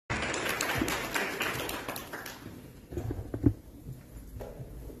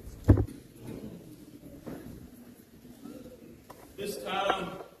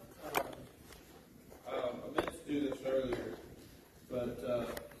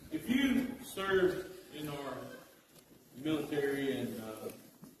served in our military and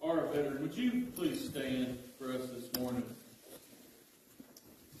are a veteran, would you please stand for us this morning?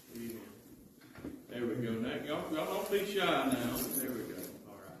 There we go. Now, y'all don't be shy now. There we go.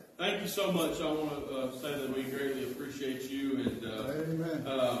 All right. Thank you so much. I want to say that we greatly appreciate you, and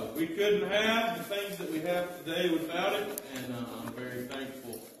we couldn't have the things that we have today without it. And I'm very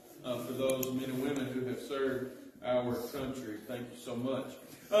thankful for those men and women who have served our country. Thank you so much.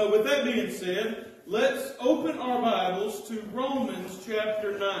 With that being said, let's open our Bibles to Romans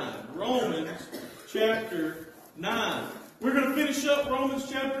chapter 9. Romans chapter 9. We're going to finish up Romans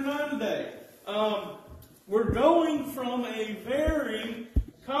chapter 9 today. We're going from a very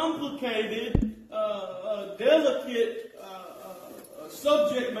complicated, delicate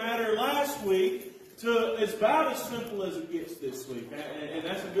subject matter last week to it's about as simple as it gets this week. And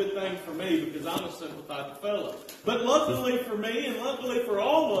that's a good thing for me because I'm a simple type of fellow. But luckily for me and luckily for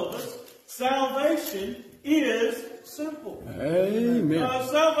all of us, salvation is simple. Amen.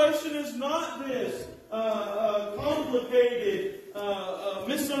 Salvation is not this complicated,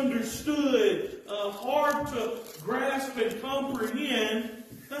 misunderstood, hard to grasp and comprehend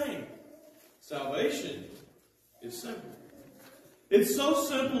thing. Salvation is simple. It's so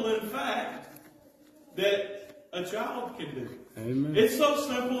simple, in fact, that a child can do it. Amen. It's so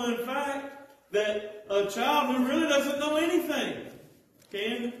simple, in fact, that a child who really doesn't know anything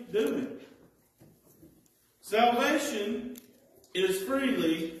can do it. Salvation is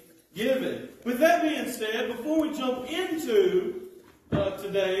freely given. With that being said, before we jump into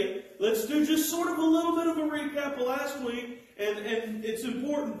today, let's do just sort of a little bit of a recap of last week. And it's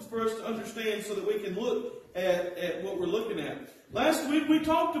important for us to understand so that we can look at what we're looking at. Last week we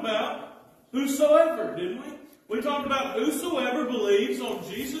talked about whosoever, didn't we? We talked about whosoever believes on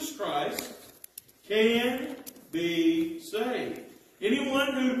Jesus Christ can be saved.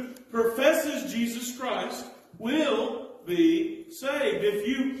 Anyone who professes Jesus Christ will be saved. If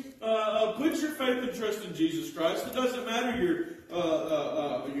you put your faith and trust in Jesus Christ, it doesn't matter your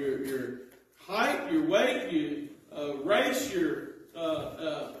height, your weight, your race, your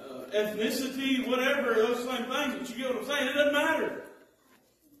ethnicity, whatever, those same things, but you get what I'm saying? It doesn't matter.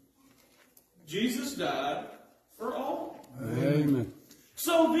 Jesus died for all. Amen.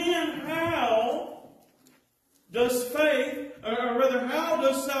 So then how does faith, or rather how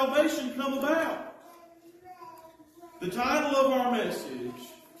does salvation come about? The title of our message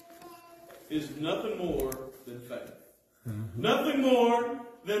is Nothing More Than Faith. Nothing more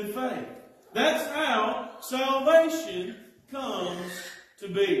than faith. That's how salvation comes to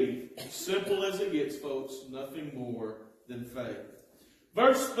be. Simple as it gets, folks. Nothing more than faith.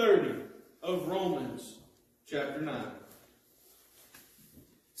 Verse 30 of Romans chapter 9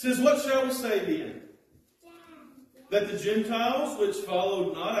 says, "What shall we say then? That the Gentiles which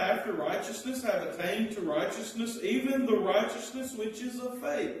followed not after righteousness have attained to righteousness, even the righteousness which is of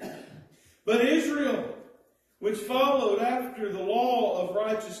faith. But Israel, which followed after the law of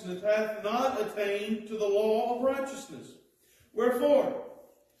righteousness, hath not attained to the law of righteousness. Wherefore?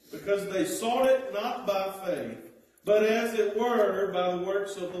 Because they sought it not by faith, but as it were by the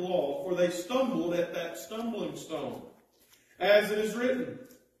works of the law. For they stumbled at that stumbling stone. As it is written,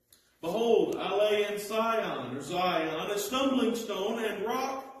 Behold, I lay in Zion a stumbling stone and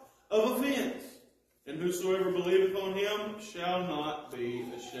rock of offense. And whosoever believeth on him shall not be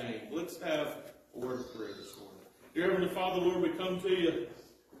ashamed." Let's have a word of prayer this morning. Dear Heavenly Father, Lord, we come to you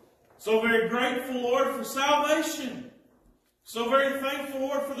so very grateful, Lord, for salvation. So very thankful,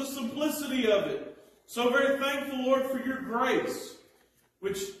 Lord, for the simplicity of it. So very thankful, Lord, for your grace,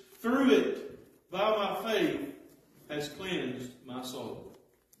 which through it, by my faith, has cleansed my soul.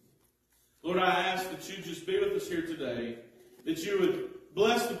 Lord, I ask that you just be with us here today, that you would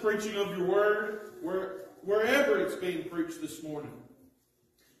bless the preaching of your word wherever it's being preached this morning.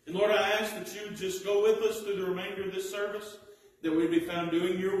 And Lord, I ask that you would just go with us through the remainder of this service, that we'd be found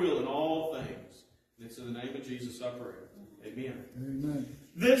doing your will in all things. And it's in the name of Jesus I pray. Amen. Amen.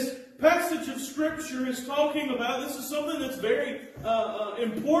 This passage of Scripture is talking about, this is something that's very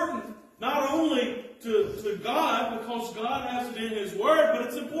important, not only to God, because God has it in His Word, but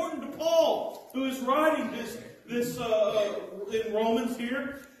it's important to Paul, who is writing this in Romans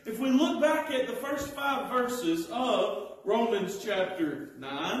here. If we look back at the first 5 verses of Romans chapter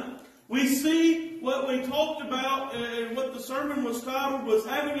 9, we see what we talked about and what the sermon was titled was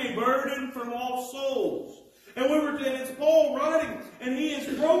having a burden for lost souls. And it's Paul writing, and he is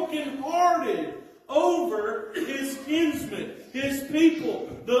brokenhearted over his kinsmen, his people,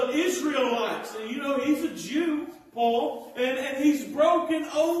 the Israelites. And you know, he's a Jew, Paul, and he's broken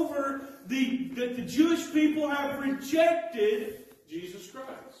over that the Jewish people have rejected Jesus Christ.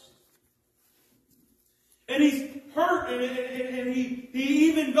 and he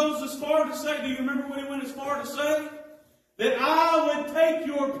even goes as far to say, do you remember what he went as far to say? That I would take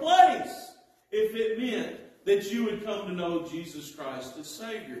your place if it meant that you would come to know Jesus Christ as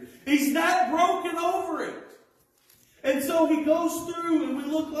Savior. He's that broken over it. And so he goes through, and we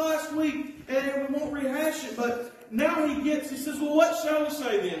looked last week, and we won't rehash it, but now he says, well, what shall we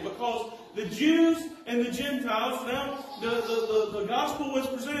say then? Because the Jews and the Gentiles, now the gospel was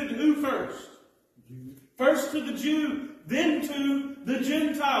presented to who first? First to the Jew, then to the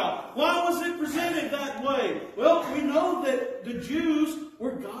Gentile. Why was it presented that way? Well, we know that the Jews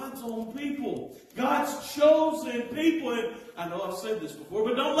were God's own people. God's chosen people. And I know I've said this before,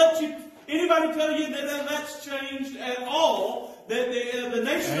 but don't let anybody tell you that that's changed at all. That the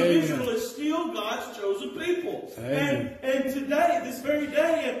nation of Israel is still God's chosen people. And today, this very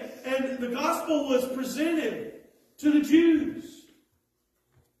day, and the gospel was presented to the Jews.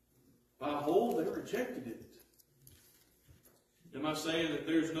 By whole, they rejected it. Am I saying that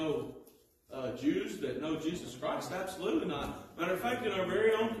there's no Jews that know Jesus Christ? Absolutely not. Matter of fact, in our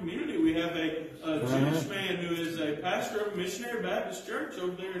very own community, we have a Jewish man who is a pastor of a Missionary Baptist church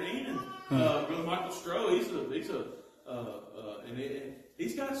over there in Enid. Brother Michael Stroh.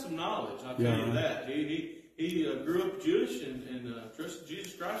 He's got some knowledge. I'll tell you that. He grew up Jewish and trusted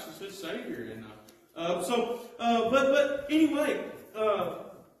Jesus Christ as his Savior. And but anyway,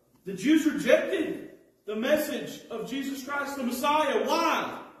 the Jews rejected the message of Jesus Christ, the Messiah.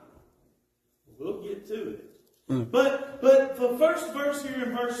 Why? We'll get to it. But the first verse here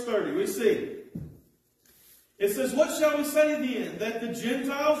in verse 30, we see. It says, what shall we say then? That the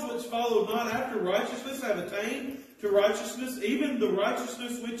Gentiles which follow not after righteousness have attained to righteousness, even the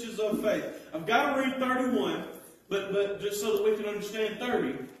righteousness which is of faith. I've got to read 31, but just so that we can understand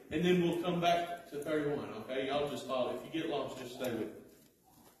 30, and then we'll come back to 31. Okay? Y'all just follow. If you get lost, just stay with me.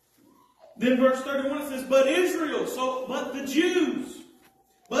 Then verse 31 it says, but Israel, but the Jews,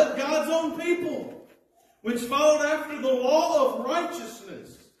 but God's own people, which followed after the law of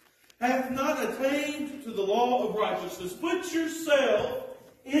righteousness, hath not attained to the law of righteousness. Put yourself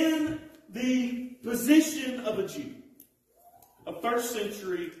in the position of a Jew, a first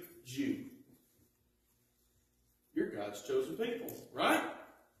century Jew. You're God's chosen people, right?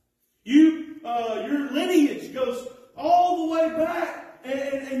 Your lineage goes all the way back.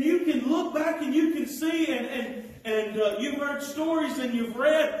 And you can look back and you can see, and you've heard stories and you've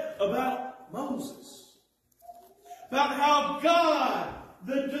read about Moses. About how God,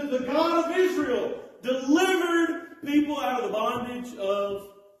 the God of Israel, delivered people out of the bondage of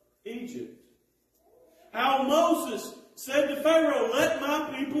Egypt. How Moses said to Pharaoh, let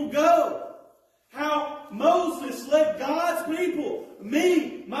my people go. How Moses led God's people,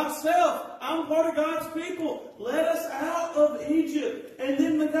 me, myself, I'm part of God's people, led us out of Egypt. And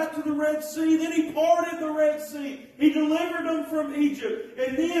then they got to the Red Sea. Then he parted the Red Sea. He delivered them from Egypt.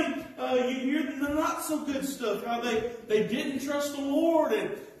 And then you hear the not so good stuff, how they didn't trust the Lord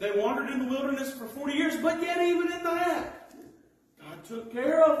and they wandered in the wilderness for 40 years. But yet even in that, God took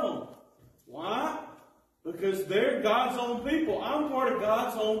care of them. Why? Because they're God's own people. I'm part of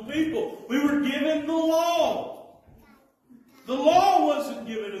God's own people. We were given the law. The law wasn't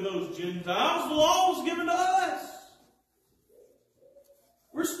given to those Gentiles. The law was given to us.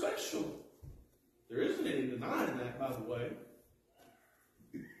 We're special. There isn't any denying that, by the way.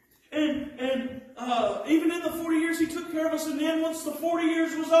 And even in the 40 years, he took care of us. And then once the 40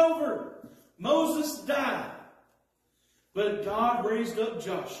 years was over, Moses died. But God raised up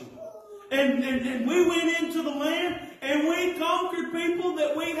Joshua. And we went into the land and we conquered people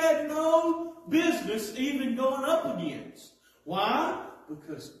that we had no business even going up against. Why?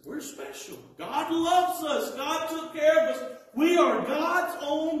 Because we're special. God loves us. God took care of us. We are God's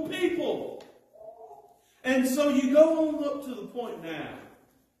own people. And so you go on up to the point now.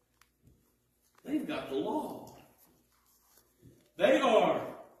 They've got the law. They are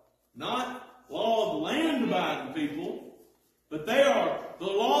not law of the land abiding people, but they are the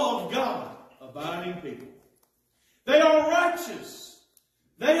law of God abiding people. They are righteous.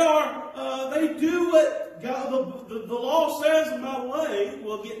 They do what God, the law says. And by the way,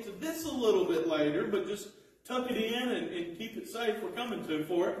 we'll get to this a little bit later, but just tuck it in and keep it safe. We're coming to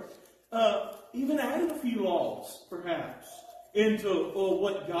for it. Even added a few laws, perhaps, into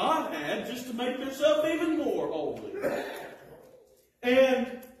what God had, just to make themselves even more holy.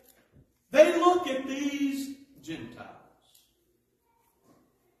 And they look at these Gentiles.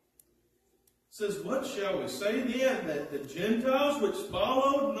 It says, what shall we say then? That the Gentiles which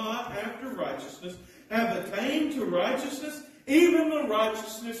followed not after righteousness have attained to righteousness, even the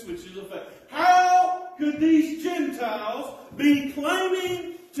righteousness which is of faith. How could these Gentiles be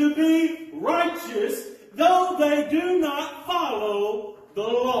claiming to be righteous though they do not follow the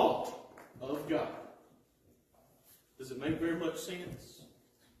law of God. Does it make very much sense?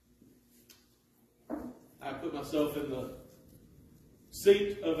 I put myself in the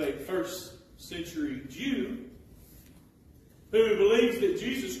seat of a first century Jew who believes that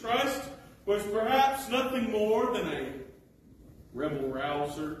Jesus Christ was perhaps nothing more than a rebel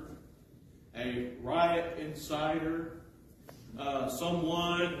rouser, a riot inciter,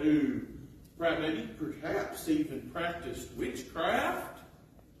 someone who perhaps even practiced witchcraft,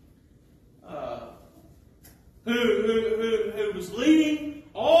 who was leading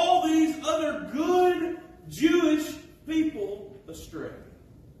all these other good Jewish people astray.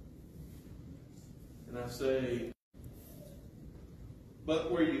 And I say,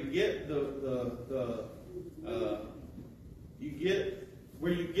 but where you get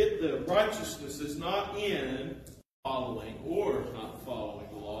where you get the righteousness is not in following or not following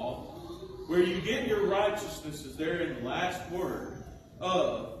the law. Where you get your righteousness is there in the last word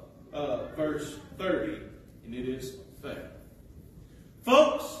of verse 30, and it is faith.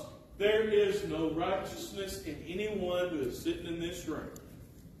 Folks, there is no righteousness in anyone who is sitting in this room.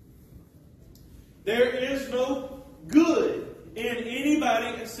 There is no good in anybody.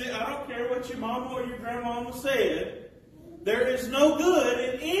 I don't care what your mama or your grandmama said. There is no good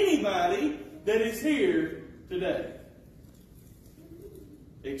in anybody that is here today,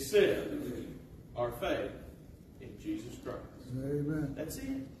 except our faith in Jesus Christ. Amen. That's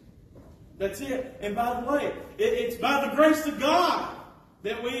it. That's it. And by the way, it's by the grace of God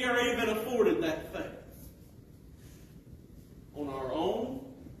that we are even afforded that faith. On our own,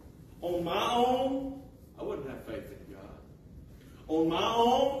 on my own, I wouldn't have faith in God. On my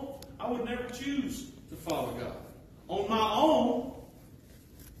own, I would never choose to follow God. On my own,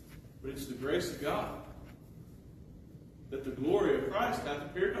 but it's the grace of God that the glory of Christ hath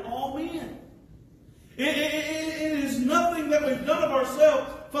appeared to all men. It is nothing that we've done of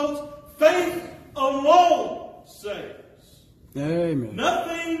ourselves, folks. Faith alone saves. Amen.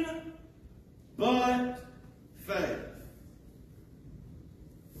 Nothing but faith.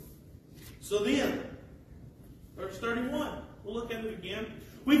 So then, verse 31, we'll look at it again.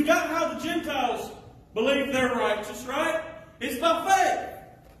 We've got how the Gentiles believe they're righteous, right? It's by faith.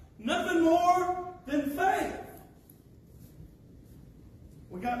 Nothing more than faith.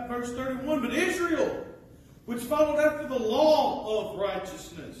 We got verse 31. But Israel, which followed after the law of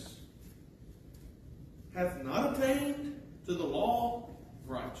righteousness, hath not attained to the law of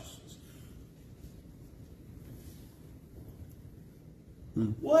righteousness.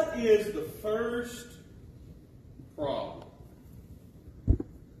 What is the first problem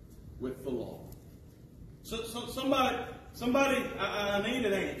with the law? So somebody, I need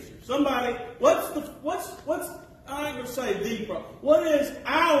an answer. Somebody, what's I ain't going to say the problem. What is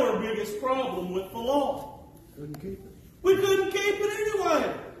our biggest problem with the law? Couldn't keep it. We couldn't keep it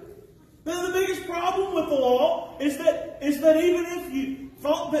anyway. Now, the biggest problem with the law is that even if you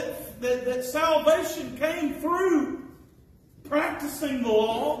thought that salvation came through practicing the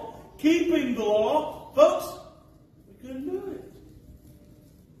law, keeping the law, folks, we couldn't do it.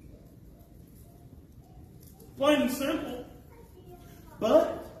 Plain and simple.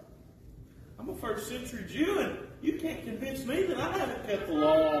 But I'm a first century Jew, and you can't convince me that I haven't kept the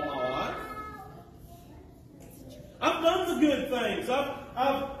law all my life. I've done the good things. I've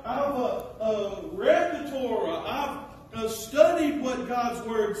read the Torah. I've studied what God's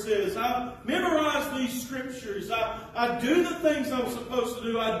Word says. I've memorized these scriptures. I do the things I'm supposed to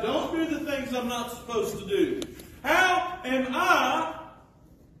do. I don't do the things I'm not supposed to do. How am I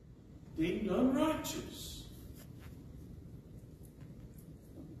deemed unrighteous?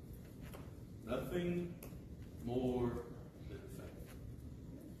 Nothing more than faith.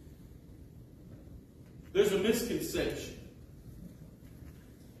 There's a misconception.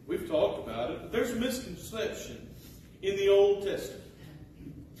 We've talked about it, but there's a misconception in the Old Testament.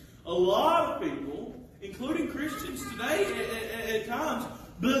 A lot of people, including Christians today at times,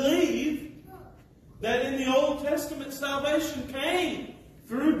 believe that in the Old Testament salvation came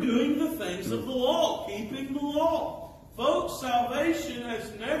through doing the things of the law, keeping the law. Folks, salvation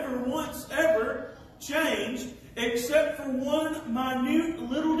has never once ever changed except for one minute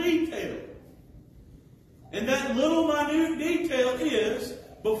little detail. And that little minute detail is,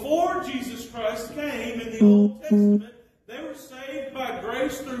 before Jesus Christ came in the Old Testament, they were saved by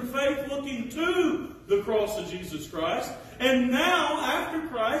grace through faith looking to the cross of Jesus Christ. And now, after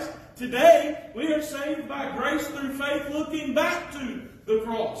Christ, today, we are saved by grace through faith looking back to the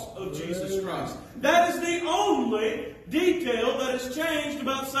cross of Jesus Christ. That is the only detail that has changed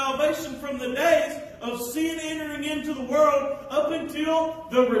about salvation from the days of sin entering into the world up until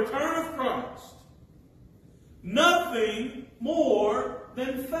the return of Christ. nothing more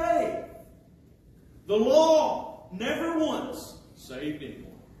than faith. The law never once saved anyone.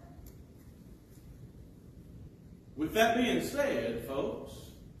 With that being said, folks,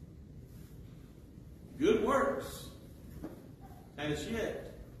 good works has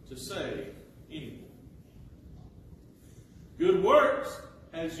yet to save anyone. Good works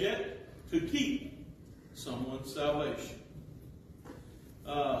has yet to keep someone's salvation.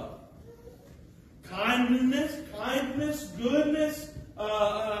 Kindness, goodness,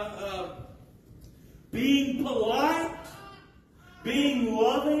 being polite, being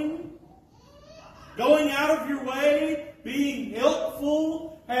loving, going out of your way, being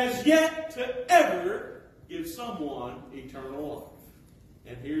helpful, has yet to ever give someone eternal life.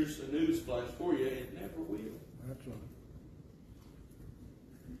 And here's a newsflash for you, it never will. That's right.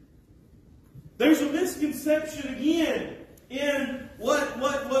 There's a misconception again in what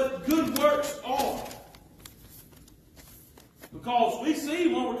good works are. Because we see,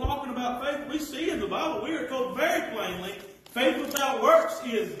 when we're talking about faith, we see in the Bible, we are told very plainly, faith without works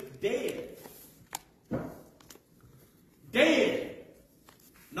is dead. Dead.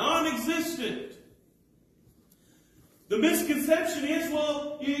 Non-existent. The misconception is,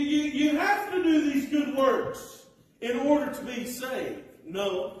 well, you have to do these good works in order to be saved.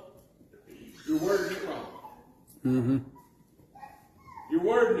 No. You're wording it wrong. Mm-hmm. You're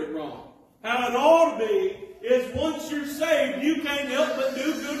wording it wrong. How it ought to be is once you're saved, you can't help but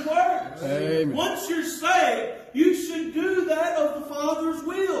do good works. Amen. Once you're saved, you should do that of the Father's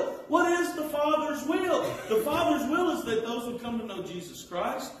will. What is the Father's will? The Father's will is that those who come to know Jesus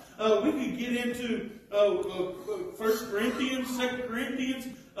Christ. We could get into 1 Corinthians, 2 Corinthians,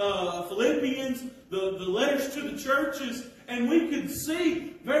 Philippians, the letters to the churches, and we could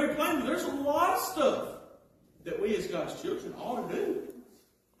see very plainly there's a lot of stuff that we as God's children ought to do.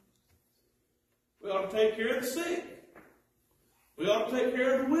 We ought to take care of the sick. We ought to take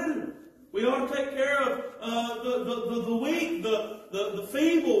care of the widow. We ought to take care of the weak, the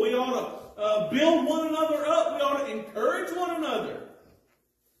feeble. We ought to build one another up. We ought to encourage one another.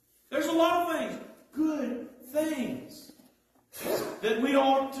 There's a lot of things, good things, that we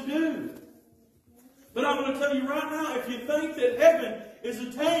ought to do. But I'm going to tell you right now, if you think that heaven is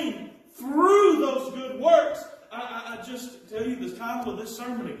attained through those good works, I just tell you the title of this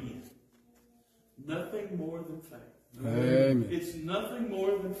sermon again. Nothing more than faith. Amen. It's nothing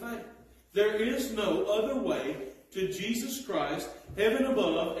more than faith. There is no other way to Jesus Christ, heaven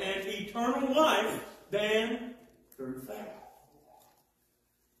above, and eternal life than through faith.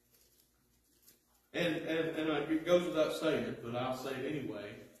 And it goes without saying, but I'll say it anyway.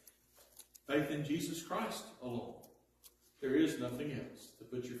 Faith in Jesus Christ alone. There is nothing else to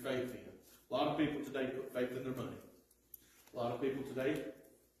put your faith in. A lot of people today put faith in their money. A lot of people today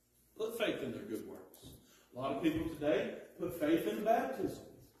put faith in their good works. A lot of people today put faith in baptism.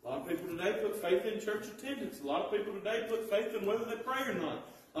 A lot of people today put faith in church attendance. A lot of people today put faith in whether they pray or not.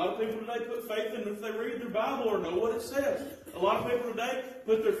 A lot of people today put faith in if they read their Bible or know what it says. A lot of people today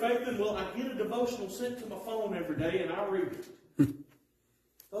put their faith in, well, I get a devotional sent to my phone every day and I read it.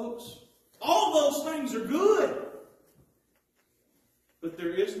 Folks, all those things are good. But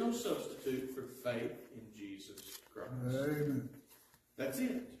there is no substitute for faith in Jesus Christ. Amen. That's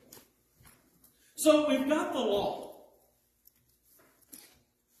it. So we've got the law.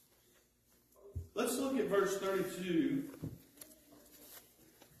 Let's look at verse 32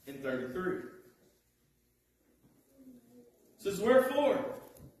 and 33. It says, wherefore?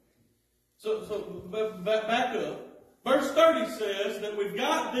 So back up. Verse 30 says that we've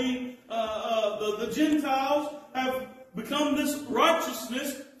got the Gentiles have become this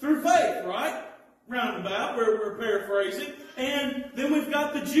righteousness through faith, right? Roundabout, where we're paraphrasing. And then we've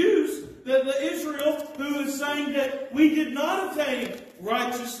got the Jews, the Israel, who is saying that we did not attain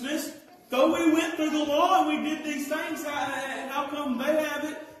righteousness. Though we went through the law and we did these things, how come they have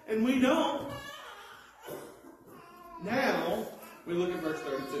it and we don't? Now, we look at verse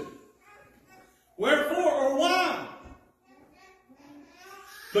 32. Wherefore, or why?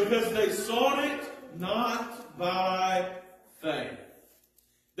 Because they sought it not by faith.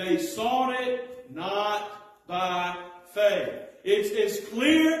 They sought it not by faith. It's as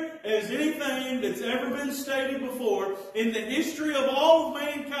clear as anything that's ever been stated before in the history of all of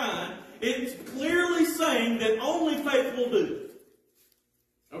mankind. It's clearly saying that only faith will do.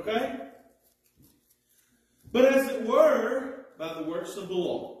 Okay? But as it were, by the works of the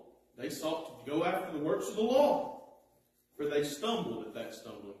law. They sought to go after the works of the law, for they stumbled at that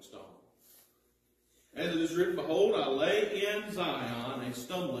stumbling stone. As it is written, behold, I lay in Zion a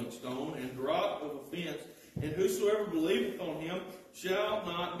stumbling stone and rock of offense, and whosoever believeth on him shall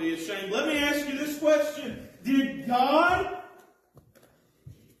not be ashamed. Let me ask you this question. Did God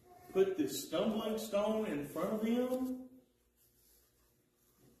put this stumbling stone in front of him?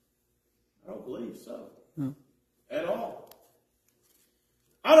 I don't believe so. No. At all.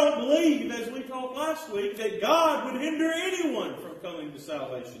 I don't believe, as we talked last week, that God would hinder anyone from coming to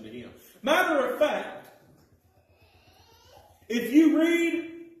salvation to him. Matter of fact, if you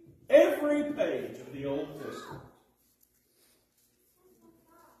read every page of the Old Testament,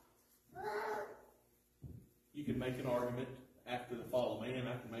 you can make an argument after the fall of man.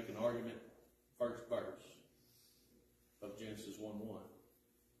 I can make an argument first verse of Genesis 1:1.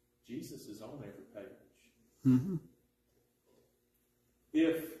 Jesus is on every page. Mm-hmm.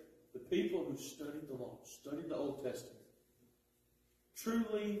 If the people who studied the law, studied the Old Testament,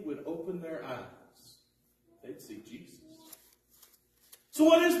 truly would open their eyes, they'd see Jesus. So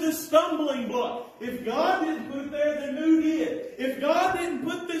what is this stumbling block? If God didn't put it there, then who did? If God didn't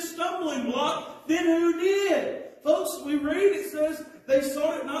put this stumbling block, then who did? Folks, we read, it says, they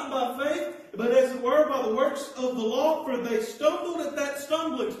sought it not by faith, but as it were by the works of the law, for they stumbled at that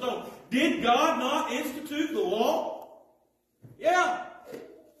stumbling stone. Did God not institute the law? Yeah.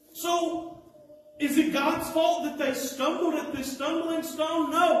 So, is it God's fault that they stumbled at this stumbling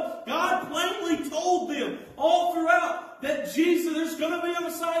stone? No. God plainly told them all throughout that Jesus, there's going to be a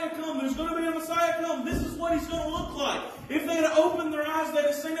Messiah come. There's going to be a Messiah come. This is what he's going to look like. If they had opened their eyes, they'd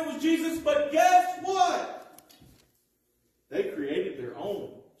have seen it was Jesus. But guess what? They created their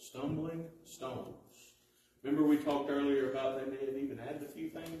own stumbling stones. Remember we talked earlier about they may have even added a few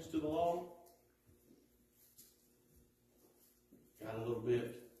things to the law? Got a little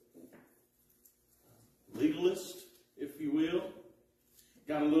bit legalist, if you will.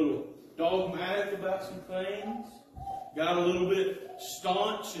 Got a little dogmatic about some things. Got a little bit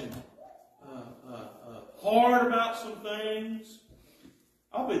staunch and hard about some things.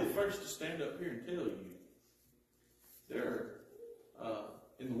 I'll be the first to stand up here and tell you, there are,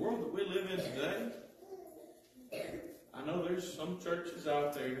 in the world that we live in today, I know there's some churches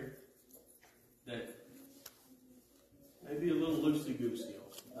out there that may be a little loosey-goosey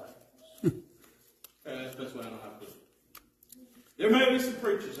on some things. That's the best way I know how to put it. There may be some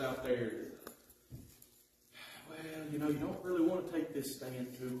preachers out there that, well, you don't really want to take this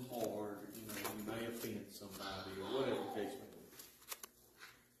stand too hard. You may offend somebody or whatever the case may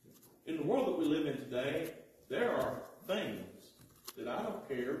be. In the world that we live in today, there are things that I don't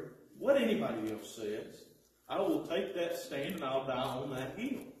care what anybody else says. I will take that stand and I'll die on that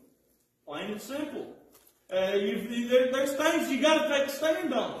hill. Plain and simple. There's things you got to take a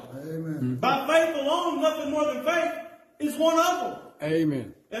stand on. Amen. By faith alone, nothing more than faith is one of them.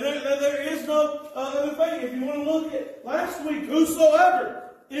 Amen. And there is no other thing. If you want to look at last week,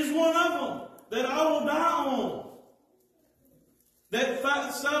 whosoever is one of them that I will die on.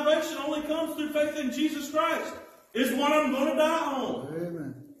 That salvation only comes through faith in Jesus Christ. Is one I'm going to die on.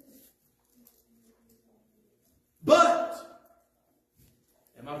 Amen. But,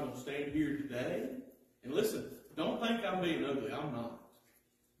 am I going to stand here today? And listen, don't think I'm being ugly. I'm not.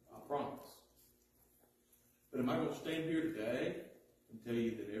 I promise. But am I going to stand here today and tell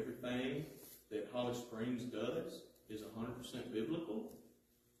you that everything that Holly Springs does is 100% biblical?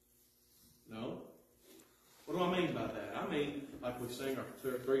 No. What do I mean by that? I mean, like we sing our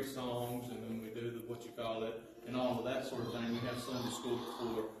 3 songs, and then we do what you call it, and all of that sort of thing. We have Sunday school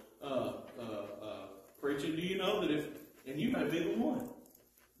for preaching. Do you know that and you may be the one.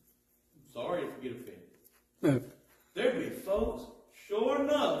 I'm sorry if you get offended. There'd be folks, sure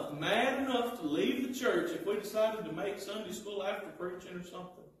enough, mad enough to leave the church if we decided to make Sunday school after preaching or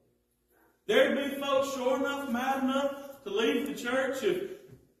something. There'd be folks, sure enough, mad enough to leave the church if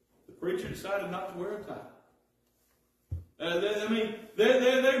the preacher decided not to wear a tie.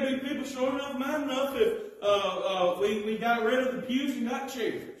 There'd be people sure enough, mad enough if we got rid of the pews and got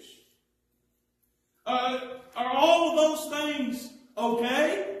chairs. Are all of those things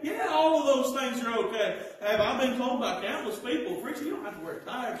okay? Yeah, all of those things are okay. Have I been told by countless people, preacher, you don't have to wear a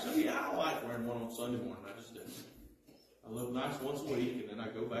tie. So yeah, I like wearing one on Sunday morning. I just do. I look nice once a week, and then I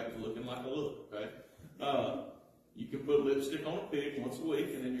go back to looking like I look, okay? You can put lipstick on a pig once a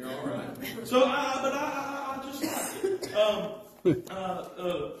week, and then you're all right. So, I just like it.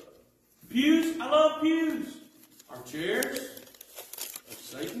 Pews, I love pews. Our chairs of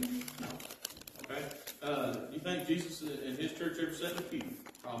Satan? No. Okay? You think Jesus and his church ever sat in a pew?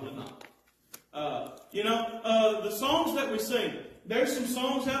 Probably not. The songs that we sing, there's some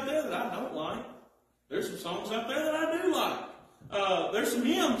songs out there that I don't like. There's some songs out there that I do like. There's some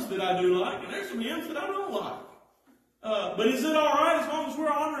hymns that I do like, and there's some hymns that I don't like. But is it all right as long as we're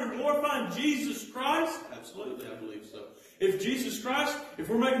honoring and glorifying Jesus Christ? Absolutely, I believe so. If Jesus Christ, if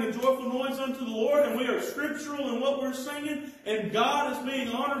we're making a joyful noise unto the Lord and we are scriptural in what we're singing and God is being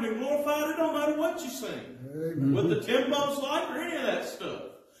honored and glorified, it don't matter what you sing. Amen. What the tempo's like or any of that stuff.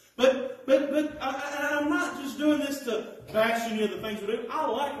 But I'm not just doing this to bash any of the things we do. I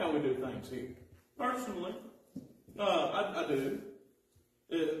like how we do things here. Personally. I do.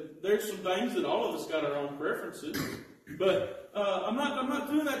 There's some things that all of us got our own preferences. But I'm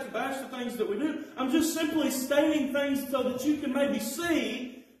not doing that to bash the things that we do. I'm just simply stating things so that you can maybe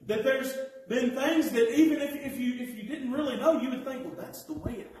see that there's been things that even if you didn't really know, you would think, well, that's the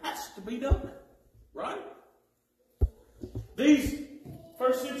way it has to be done. Right? These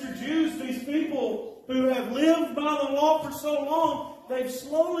first century Jews, these people who have lived by the law for so long, they've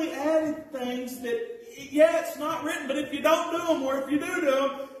slowly added things that, yeah, it's not written, but if you don't do them, or if you do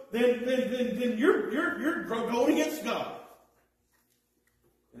them, then you're going against God.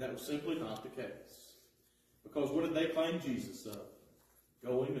 And that was simply not the case. Because what did they claim Jesus of?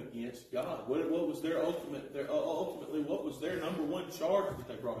 Going against God. What was their ultimately, what was their number one charge that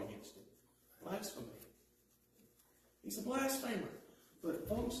they brought against him? Blasphemy. He's a blasphemer. But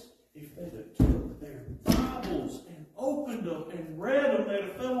folks, if they'd have took their Bibles and opened them and read them, they'd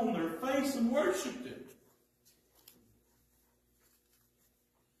have fell on their face and worshipped him.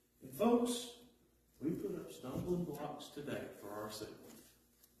 And folks, we put up stumbling blocks today for ourselves.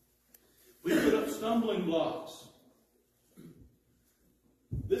 We put up stumbling blocks.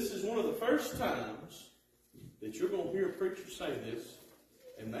 This is one of the first times that you're going to hear a preacher say this,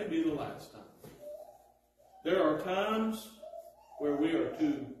 and maybe the last time. There are times where we are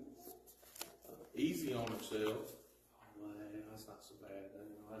too easy on ourselves. Oh, man, that's not so bad.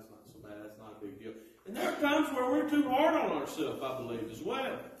 That's not so bad. That's not a big deal. And there are times where we're too hard on ourselves, I believe, as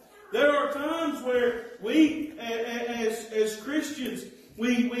well. There are times where we, as Christians,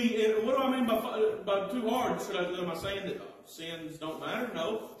 we what do I mean by too hard? Am I saying that sins don't matter?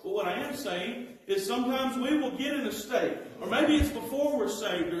 No. But what I am saying is sometimes we will get in a state, or maybe it's before we're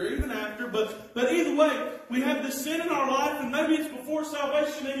saved, or even after, but either way, we have this sin in our life, and maybe it's before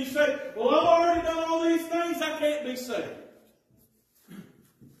salvation, and you say, well, I've already done all these things, I can't be saved.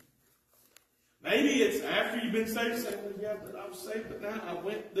 Maybe it's after you've been saved, you say, well, yeah, but I was saved, but now I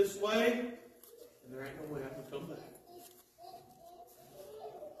went this way, and there ain't no way I can come back.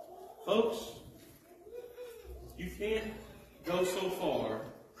 Folks, you can't go so far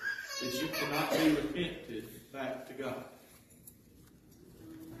that you cannot be repented back to God.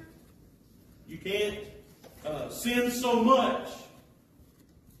 You can't sin so much, as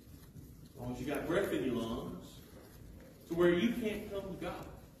long as you got breath in your lungs, to where you can't come to God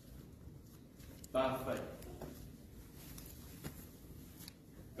by faith.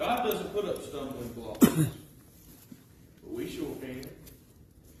 God doesn't put up stumbling blocks, but we sure can.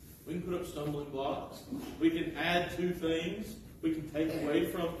 We can put up stumbling blocks. We can add to things. We can take away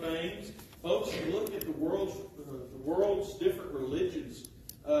from things. Folks, you look at the world's different religions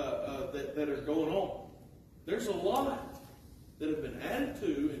that are going on. There's a lot that have been added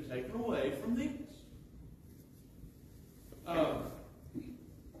to and taken away from these. I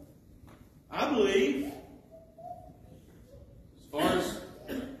believe, as far as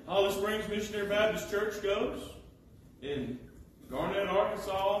Holly Springs Missionary Baptist Church goes, in Garnett,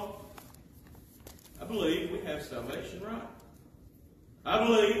 Arkansas, I believe we have salvation right.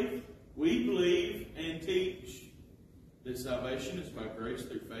 We believe and teach that salvation is by grace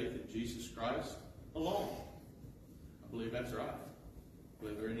through faith in Jesus Christ alone. I believe that's right. I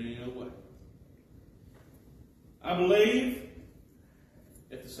believe there ain't any other way. I believe,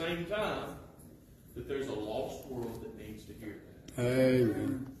 at the same time, that there's a lost world that needs to hear that.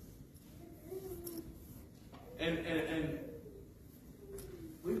 Amen. And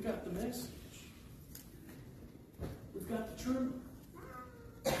we've got the message. We've got the truth.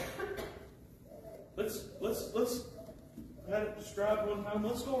 Let's had it described one time.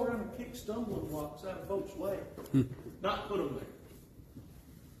 Let's go around and kick stumbling blocks out of folks' way. Not put them there.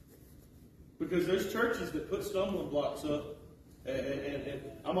 Because there's churches that put stumbling blocks up, and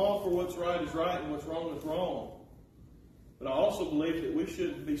I'm all for what's right is right and what's wrong is wrong. But I also believe that we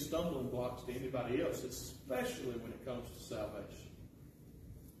shouldn't be stumbling blocks to anybody else, especially when it comes to salvation.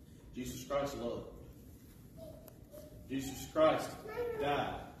 Jesus Christ loved. Jesus Christ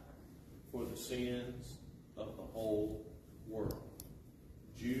died for the sins of the whole world.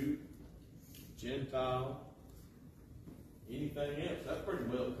 Jew, Gentile, anything else. That pretty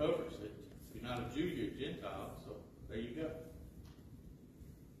well covers it. If you're not a Jew, you're a Gentile. So there you go.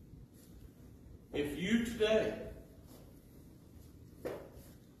 If you today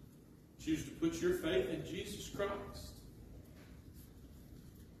Choose to put your faith in Jesus Christ.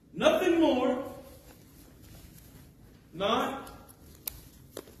 Nothing more. Not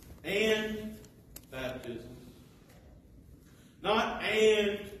and baptism. Not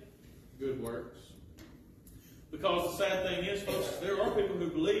and good works. Because the sad thing is, folks, there are people who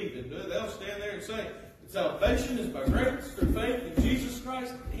believe, and they'll stand there and say, salvation is by grace through faith in Jesus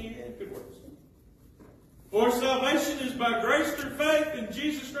Christ and good works. For salvation is by grace through faith in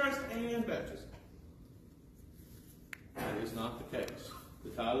Jesus Christ and baptism. That is not the case. The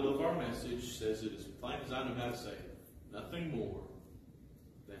title of our message says it as plain as I know how to say it. Nothing more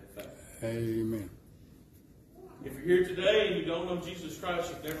than faith. Amen. If you're here today and you don't know Jesus Christ,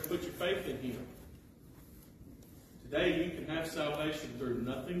 you've never put your faith in Him. Today you can have salvation through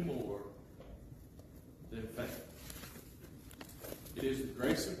nothing more than faith. It is the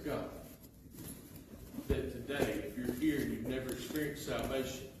grace of God that today, if you're here and you've never experienced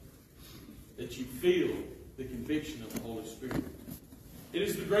salvation, that you feel the conviction of the Holy Spirit. It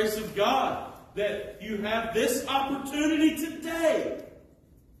is the grace of God that you have this opportunity today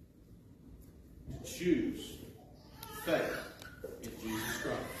to choose faith in Jesus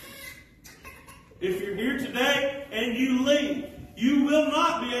Christ. If you're here today and you leave, you will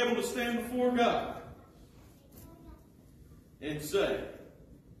not be able to stand before God and say,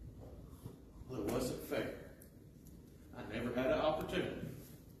 well, it wasn't fair. I never had an opportunity.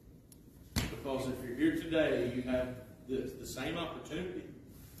 Because if you're here today, you have the same opportunity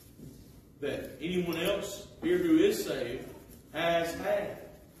that anyone else here who is saved has had.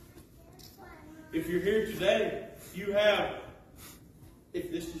 If you're here today, you have,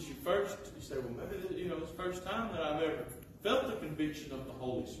 if this is your first, you say, well, maybe it's the first time that I've ever felt the conviction of the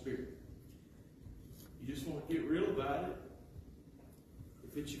Holy Spirit. You just want to get real about it.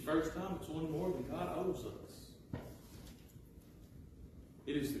 If it's your first time, it's one more than God owes us.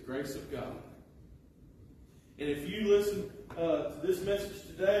 It is the grace of God. And if you listen to this message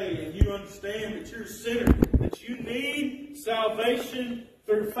today and you understand that you're a sinner, that you need salvation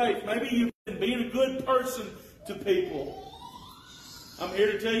through faith, maybe you've been being a good person to people, I'm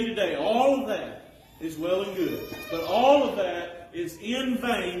here to tell you today, all of that is well and good. But all of that is in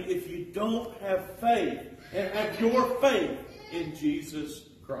vain if you don't have faith and have your faith in Jesus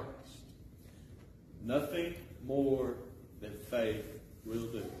Christ. Nothing more than faith will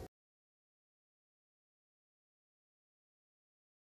do.